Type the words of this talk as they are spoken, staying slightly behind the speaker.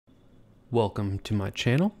Welcome to my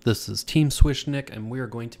channel. This is Team Swish Nick, and we are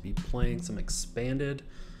going to be playing some Expanded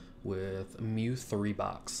with Mew 3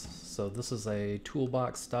 box. So this is a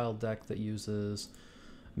toolbox style deck that uses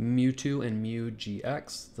Mewtwo and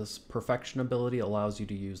Mew-GX. This perfection ability allows you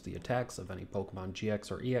to use the attacks of any Pokemon GX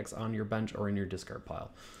or EX on your bench or in your discard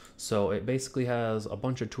pile. So it basically has a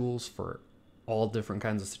bunch of tools for all different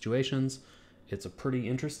kinds of situations. It's a pretty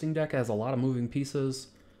interesting deck. It has a lot of moving pieces.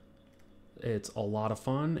 It's a lot of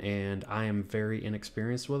fun, and I am very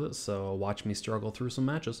inexperienced with it, so watch me struggle through some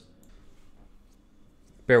matches.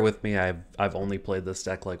 Bear with me, I've only played this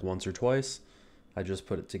deck like once or twice. I just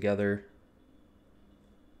put it together.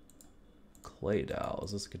 Clay Doll,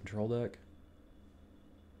 is this a control deck?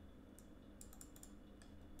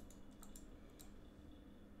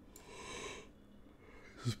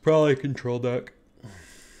 This is probably a control deck.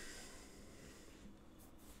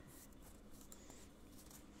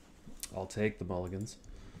 I'll take the mulligans.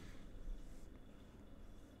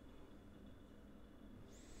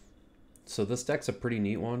 So this deck's a pretty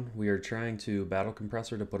neat one. We are trying to battle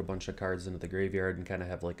Compressor to put a bunch of cards into the graveyard and kind of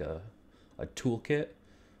have like a toolkit.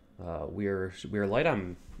 We are light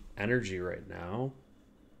on energy right now.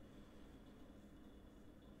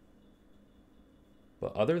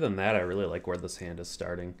 But other than that, I really like where this hand is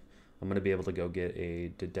starting. I'm going to be able to go get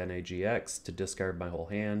a Dedenne-GX to discard my whole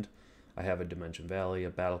hand. I have a Dimension Valley, a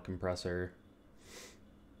Battle Compressor.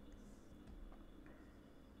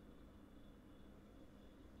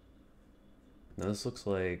 Now this looks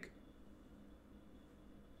like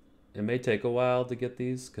it may take a while to get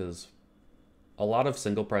these because a lot of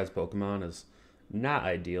single prize Pokemon is not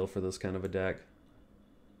ideal for this kind of a deck.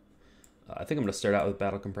 I think I'm going to start out with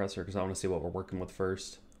Battle Compressor because I want to see what we're working with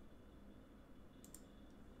first.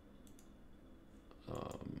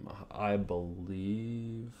 I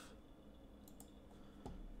believe...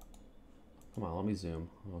 Come on, let me zoom.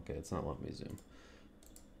 Okay, it's not letting me zoom.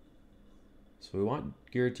 So we want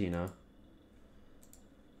Giratina.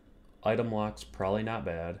 Item lock's probably not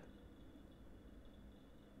bad.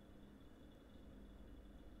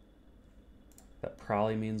 That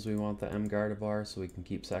probably means we want the M Gardevoir so we can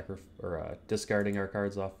keep discarding our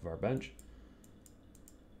cards off of our bench.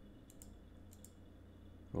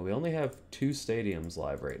 Well, we only have 2 stadiums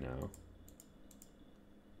live right now.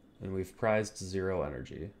 And we've prized 0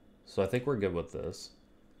 energy. So I think we're good with this.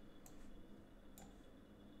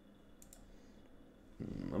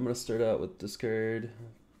 I'm going to start out with discard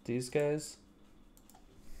these guys.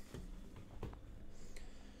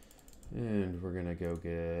 And we're going to go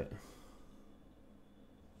get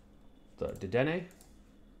the Dedenne.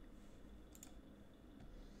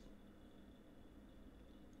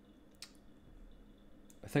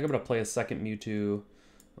 I think I'm going to play a second Mewtwo.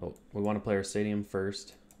 Oh, we want to play our stadium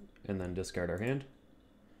first and then discard our hand.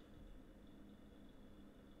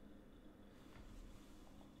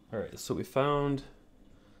 All right, so we found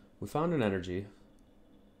an energy.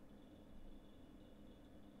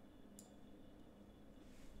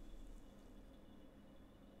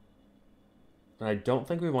 And I don't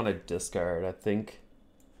think we want to discard. I think,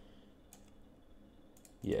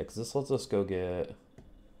 yeah, because this lets us go get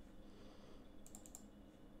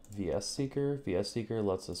VS Seeker. VS Seeker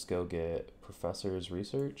lets us go get Professor's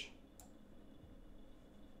Research.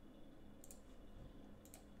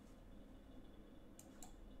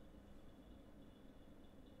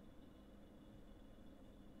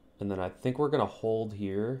 And then I think we're going to hold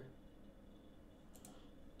here.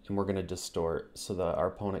 And we're going to distort so that our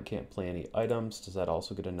opponent can't play any items. Does that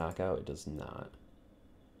also get a knockout? It does not.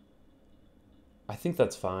 I think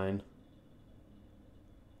that's fine.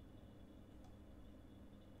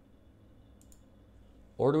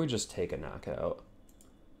 Or do we just take a knockout?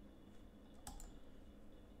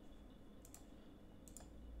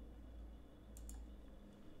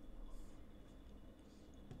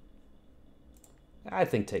 I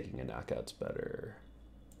think taking a knockout's better.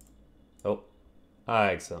 Oh,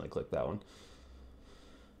 I accidentally clicked that one.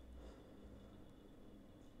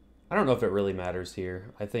 I don't know if it really matters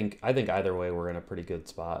here. I think either way we're in a pretty good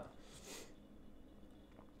spot.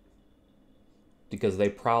 Because they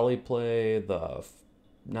probably play the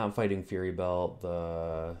not fighting Fury Belt,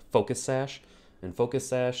 the Focus Sash. And Focus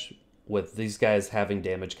Sash, with these guys having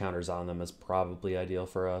damage counters on them, is probably ideal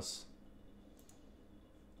for us.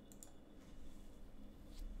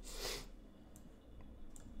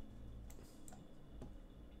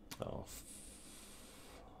 Oh.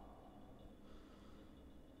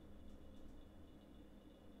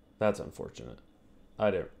 That's unfortunate.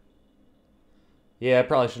 Yeah, I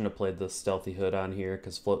probably shouldn't have played the Stealthy Hood on here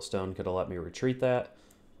because Floatstone could have let me retreat that.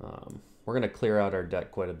 We're going to clear out our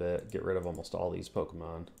deck quite a bit, get rid of almost all these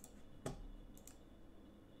Pokemon.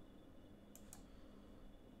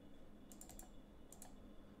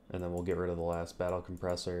 And then we'll get rid of the last battle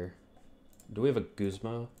compressor. Do we have a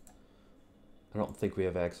Guzma? I don't think we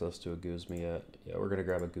have access to a Guzma yet. Yeah, we're gonna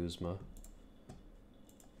grab a Guzma.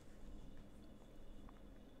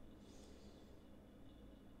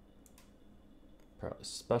 Probably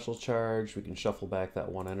Special Charge. We can shuffle back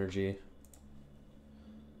that one energy.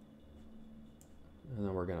 And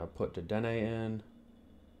then we're gonna put Dedenne in.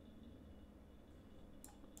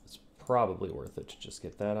 It's probably worth it to just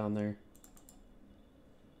get that on there.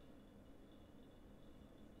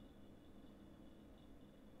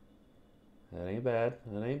 That ain't bad.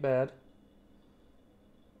 That ain't bad.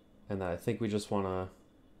 And then I think we just want to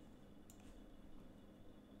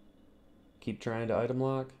keep trying to item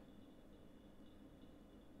lock.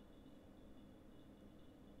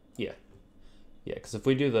 Yeah. Yeah, because if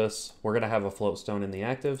we do this, we're going to have a float stone in the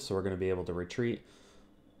active, so we're going to be able to retreat.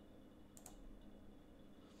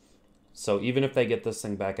 So even if they get this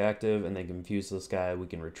thing back active and they confuse this guy, we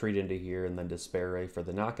can retreat into here and then Despair Ray for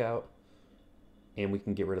the knockout. And we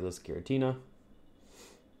can get rid of this Giratina.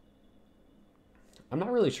 I'm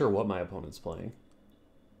not really sure what my opponent's playing.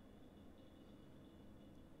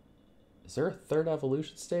 Is there a third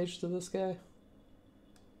evolution stage to this guy?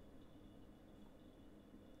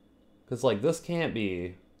 Because, like, this can't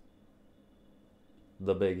be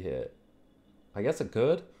the big hit. I guess it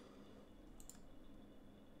could.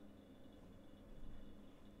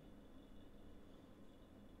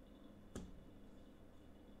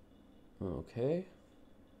 Okay.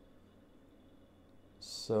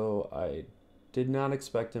 So I did not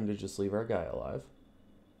expect him to just leave our guy alive.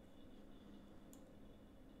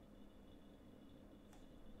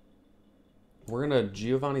 We're gonna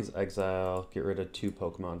Giovanni's Exile, get rid of 2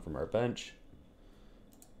 Pokemon from our bench.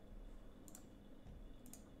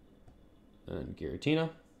 And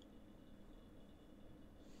Giratina.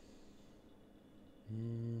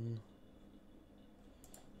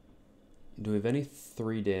 Do we have any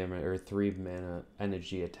 3 damage or 3 mana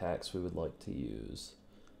energy attacks we would like to use?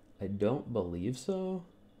 I don't believe so.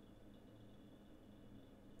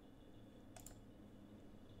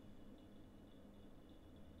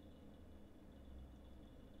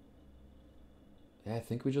 Yeah, I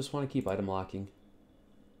think we just want to keep item locking.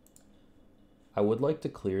 I would like to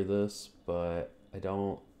clear this, but I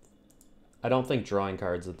don't think drawing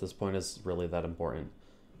cards at this point is really that important.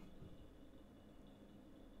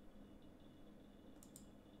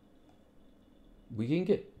 We can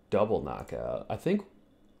get double knockout. I think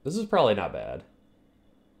this is probably not bad.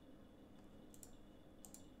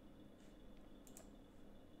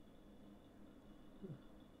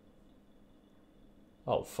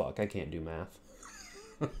 Oh, fuck. I can't do math.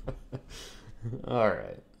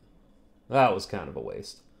 Alright. That was kind of a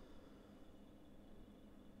waste.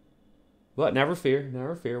 But never fear.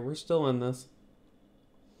 Never fear. We're still in this.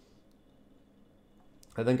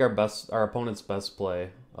 I think our opponent's best play.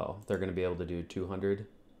 Oh, they're going to be able to do 200.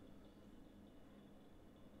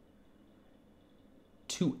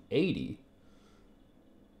 280.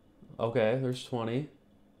 Okay, there's 20.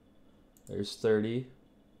 There's 30.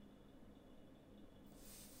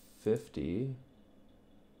 50.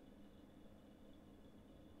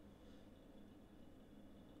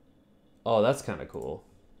 Oh, that's kind of cool.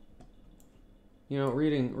 You know,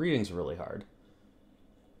 reading's really hard.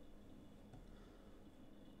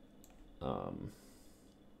 I'm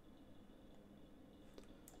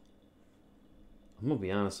gonna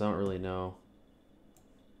be honest, I don't really know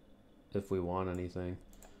if we want anything.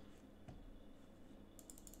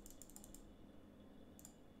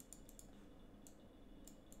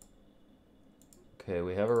 Okay,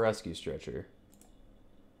 we have a Rescue Stretcher.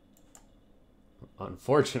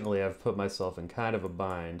 Unfortunately, I've put myself in kind of a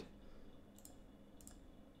bind.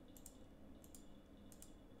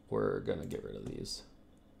 We're gonna get rid of these.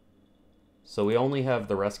 So we only have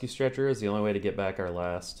the Rescue Stretcher is the only way to get back our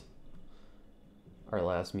last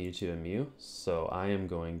Mewtwo and Mew. So I am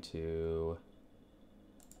going to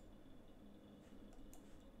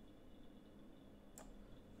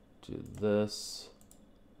do this.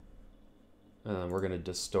 And then we're going to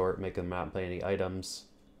distort, make them not play any items.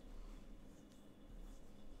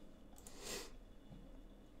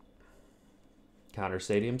 Counter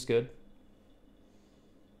Stadium's good.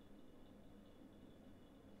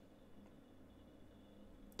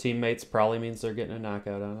 Teammates probably means they're getting a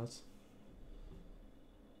knockout on us.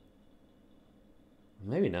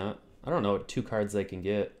 Maybe not. I don't know what 2 cards they can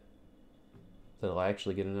get that'll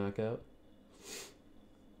actually get a knockout.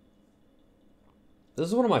 This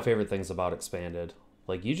is one of my favorite things about Expanded.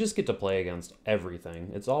 Like, you just get to play against everything.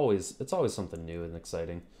 It's always something new and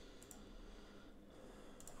exciting.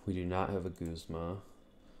 We do not have a Guzma.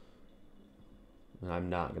 And I'm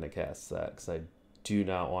not going to cast that because I do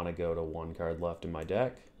not want to go to one card left in my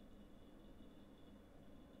deck.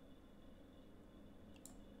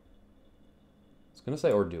 I was going to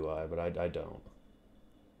say, or do I, but I don't.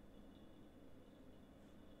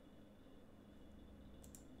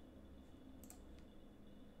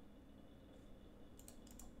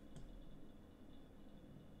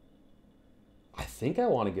 I think I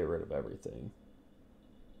want to get rid of everything.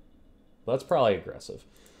 That's probably aggressive.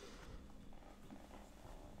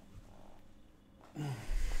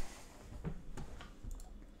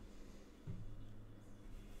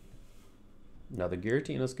 Now the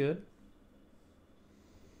Giratina's good.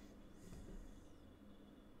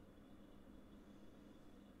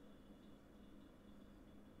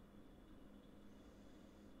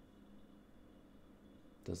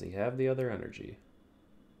 Does he have the other energy?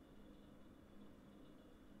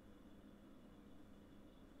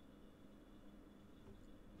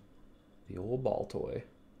 The old ball toy.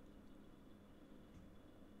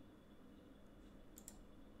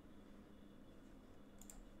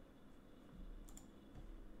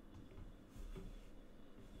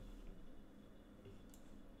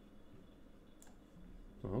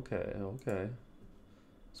 Okay, okay.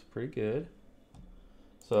 It's pretty good.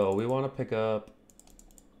 So we want to pick up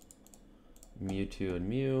Mewtwo and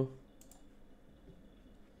Mew.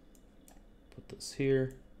 Put this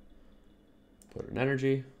here. Put an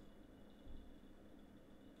energy.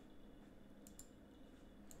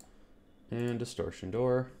 And Distortion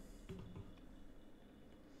Door.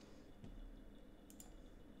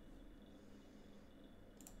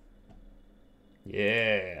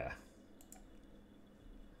 Yeah.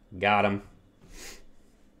 Got him.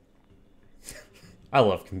 I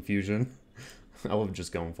love confusion. I love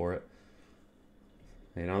just going for it.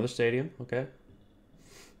 Another stadium, okay.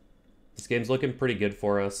 This game's looking pretty good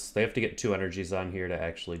for us. They have to get 2 energies on here to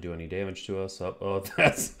actually do any damage to us. Oh,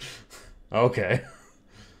 that's... okay.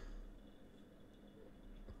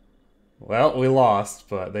 Well, we lost,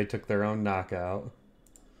 but they took their own knockout.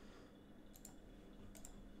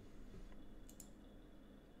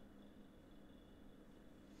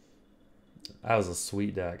 That was a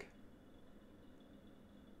sweet deck.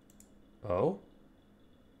 Oh?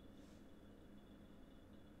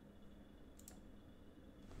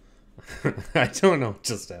 I don't know what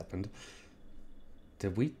just happened.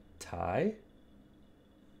 Did we tie?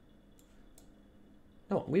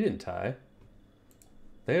 No, we didn't tie.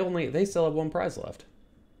 They still have 1 prize left.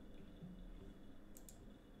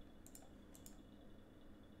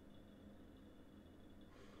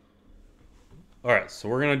 All right, so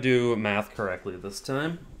we're gonna do math correctly this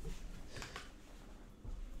time.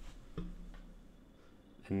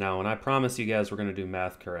 And now when I promise you guys we're gonna do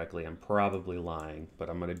math correctly, I'm probably lying, but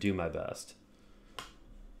I'm gonna do my best.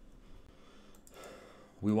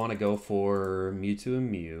 We wanna go for Mewtwo and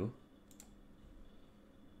Mew.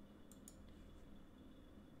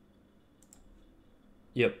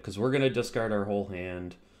 Yep, because we're going to discard our whole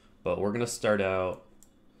hand, but we're going to start out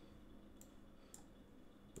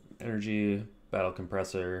energy, battle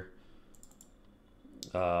compressor.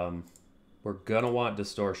 We're going to want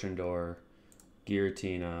Distortion Door,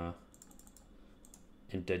 Giratina,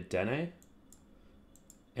 and Dedenne.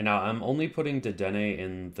 And now I'm only putting Dedenne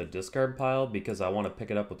in the discard pile because I want to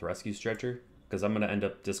pick it up with Rescue Stretcher, because I'm going to end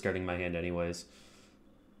up discarding my hand anyways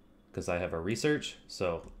because I have a research,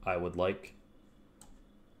 so I would like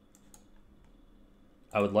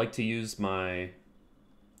to use my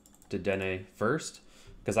Dedenne first,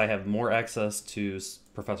 because I have more access to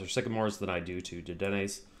Professor Sycamore's than I do to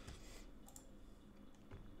Dedenne's.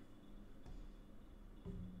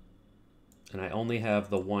 And I only have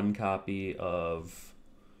the 1 copy of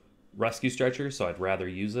Rescue Stretcher, so I'd rather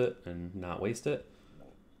use it and not waste it.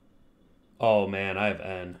 Oh man, I have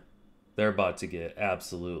N. They're about to get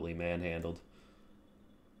absolutely manhandled.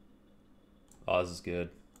 Oh, this is good.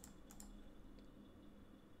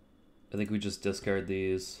 I think we just discard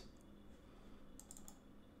these.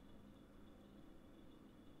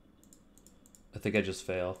 I think I just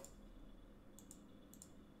fail.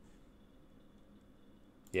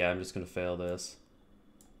 Yeah, I'm just gonna fail this.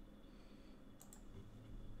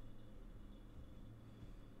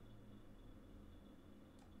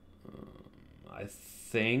 I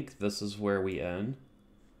think this is where we end.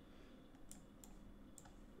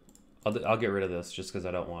 I'll get rid of this just because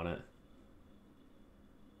I don't want it.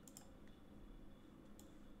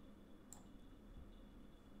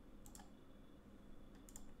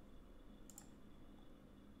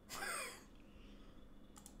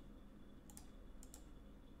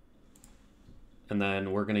 And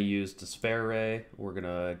then we're going to use Despair Ray. We're going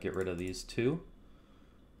to get rid of these 2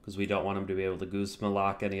 because we don't want them to be able to Guzma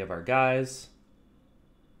lock any of our guys.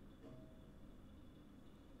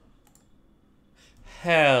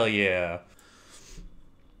 Hell yeah.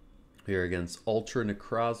 Here against Ultra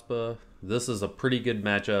Necrozma. This is a pretty good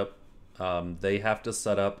matchup. They have to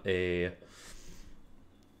set up a...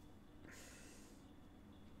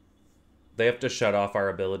 They have to shut off our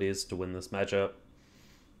abilities to win this matchup.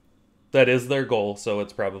 That is their goal, so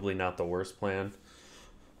it's probably not the worst plan.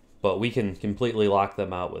 But we can completely lock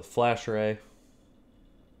them out with Flash Ray.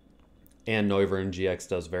 And Noivern-GX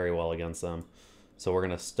does very well against them. So we're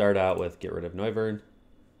going to start out with get rid of Noivern.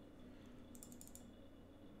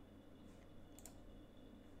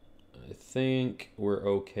 I think we're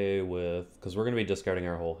okay with... because we're going to be discarding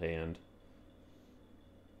our whole hand.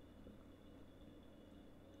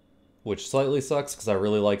 Which slightly sucks because I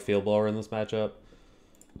really like Field Blower in this matchup.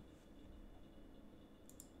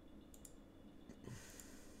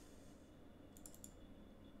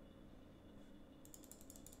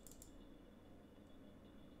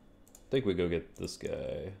 I think we go get this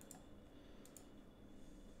guy.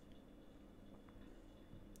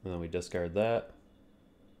 And then we discard that.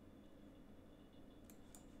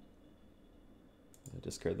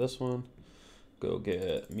 Discard this one. Go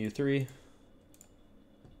get Mew3.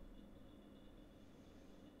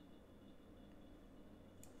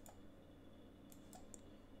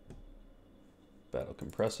 Battle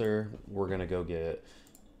Compressor. We're going to go get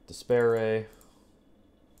Despair Ray.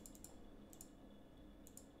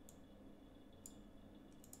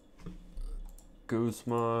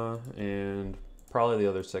 Guzma, and probably the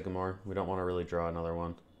other Sycamore. We don't want to really draw another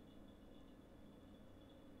one.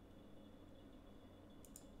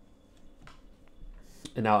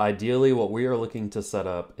 And now ideally what we are looking to set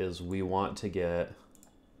up is we want to get...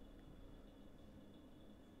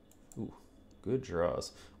 Ooh, good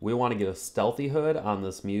draws. We want to get a Stealthy Hood on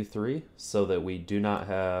this Mew3 so that we do not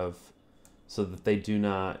have... so that they do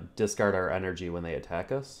not discard our energy when they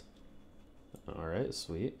attack us. Alright,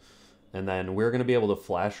 sweet. And then we're going to be able to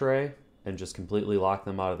Flash Ray and just completely lock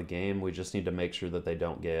them out of the game. We just need to make sure that they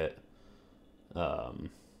don't get...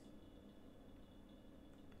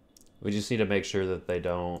 we just need to make sure that they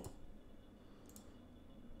don't...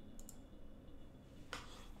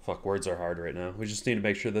 Fuck, words are hard right now. We just need to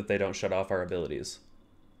make sure that they don't shut off our abilities.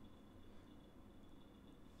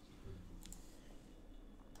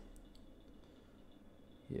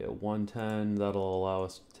 Yeah, 110, that'll allow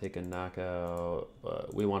us to take a knockout,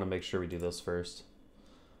 but we want to make sure we do this first.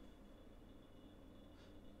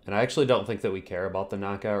 And I actually don't think that we care about the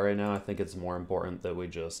knockout right now. I think it's more important that we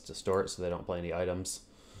just distort so they don't play any items.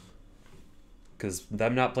 Because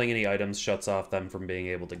them not playing any items shuts off them from being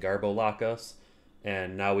able to Garbo lock us.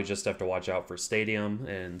 And now we just have to watch out for Stadium,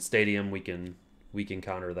 and Stadium we can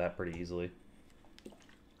counter that pretty easily.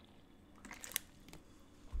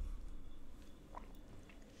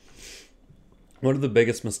 One of the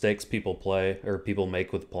biggest mistakes people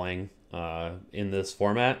make with playing in this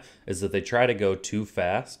format is that they try to go too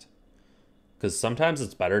fast. Because sometimes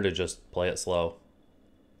it's better to just play it slow.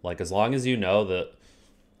 Like, as long as you know that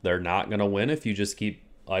they're not going to win if you just keep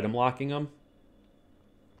item locking them.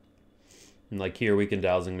 And like here, we can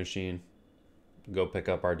Dowsing Machine, go pick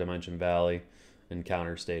up our Dimension Valley, and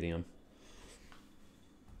counter Stadium.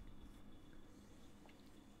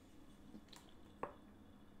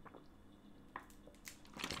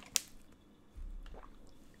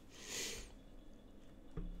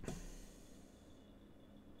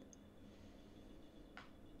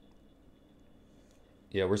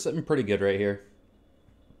 Yeah, we're sitting pretty good right here.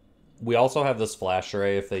 We also have this Flash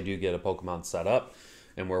Ray if they do get a Pokemon set up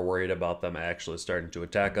and we're worried about them actually starting to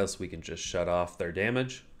attack us. We can just shut off their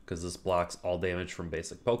damage because this blocks all damage from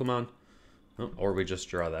basic Pokemon. Oh, or we just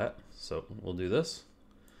draw that. So we'll do this.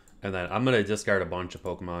 And then I'm going to discard a bunch of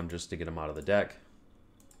Pokemon just to get them out of the deck.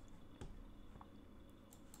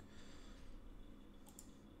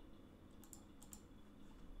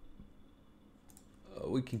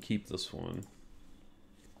 We can keep this one.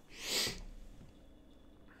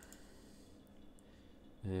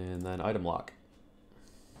 And then item lock.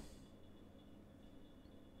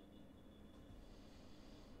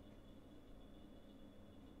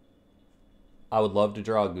 I would love to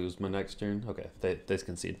draw a Guzma next turn. Okay, they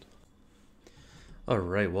concede.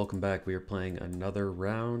 Alright, welcome back. We are playing another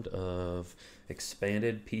round of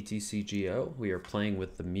Expanded PTCGO. We are playing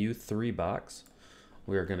with the Mew3 box.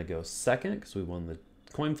 We are going to go second because we won the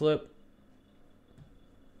coin flip.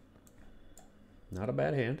 Not a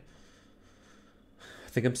bad hand. I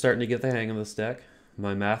think I'm starting to get the hang of this deck.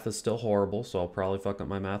 My math is still horrible, so I'll probably fuck up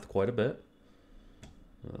my math quite a bit.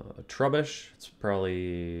 Trubbish, it's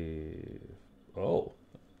probably... Oh,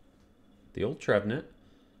 the old Trevenant.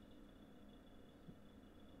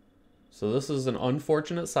 So this is an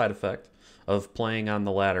unfortunate side effect of playing on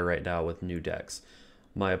the ladder right now with new decks.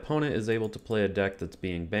 My opponent is able to play a deck that's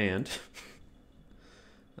being banned.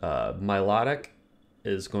 Milotic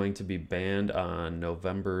is going to be banned on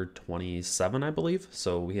November 27, I believe.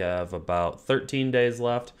 So we have about 13 days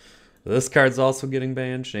left. This card's also getting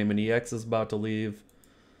banned. Shaman EX is about to leave.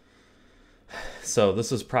 So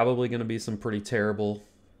this is probably going to be some pretty terrible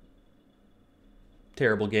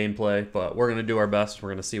gameplay, but we're going to do our best. We're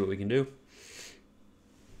going to see what we can do.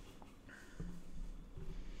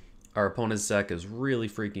 Our opponent's deck is really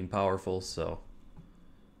freaking powerful, so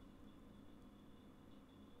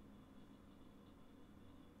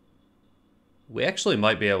we actually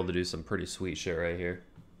might be able to do some pretty sweet shit right here.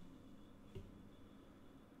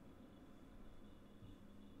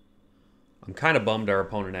 I'm kind of bummed our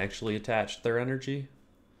opponent actually attached their energy.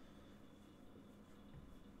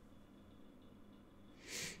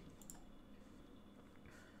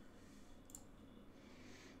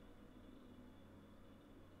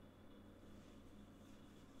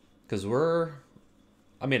 Because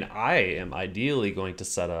I am ideally going to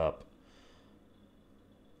set up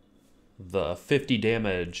the 50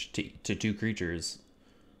 damage to 2 creatures.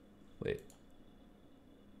 Wait.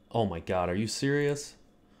 Oh my god, are you serious?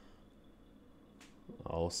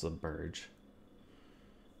 Oh, submerge.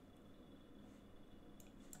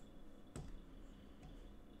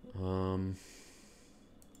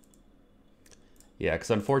 Yeah,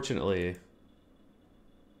 because unfortunately...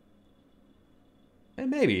 And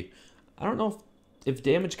maybe. I don't know if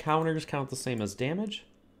damage counters count the same as damage.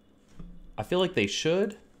 I feel like they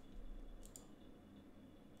should.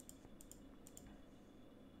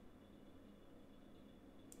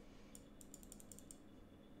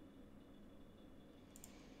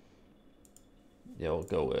 Yeah, we'll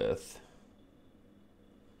go with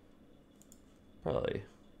probably,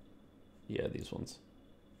 yeah, these ones.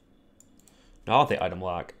 No, I want the item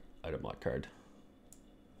lock card.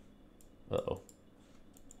 Uh-oh.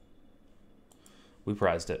 We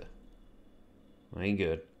prized it. Ain't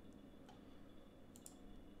good.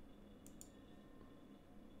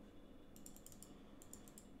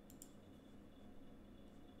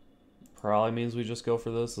 Probably means we just go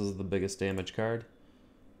for this. This is the biggest damage card.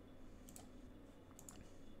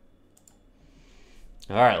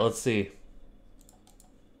 All right, let's see.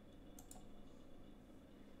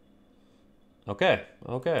 Okay,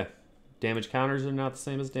 okay. Damage counters are not the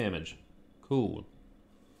same as damage. Cool.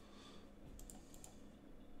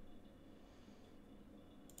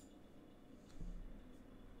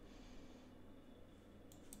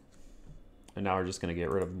 And now we're just going to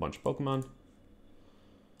get rid of a bunch of Pokemon.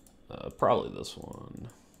 Probably this one.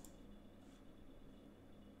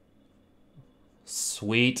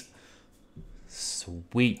 Sweet.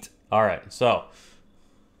 Sweet. All right, so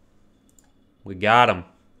we got him.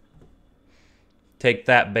 Take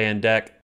that, band deck.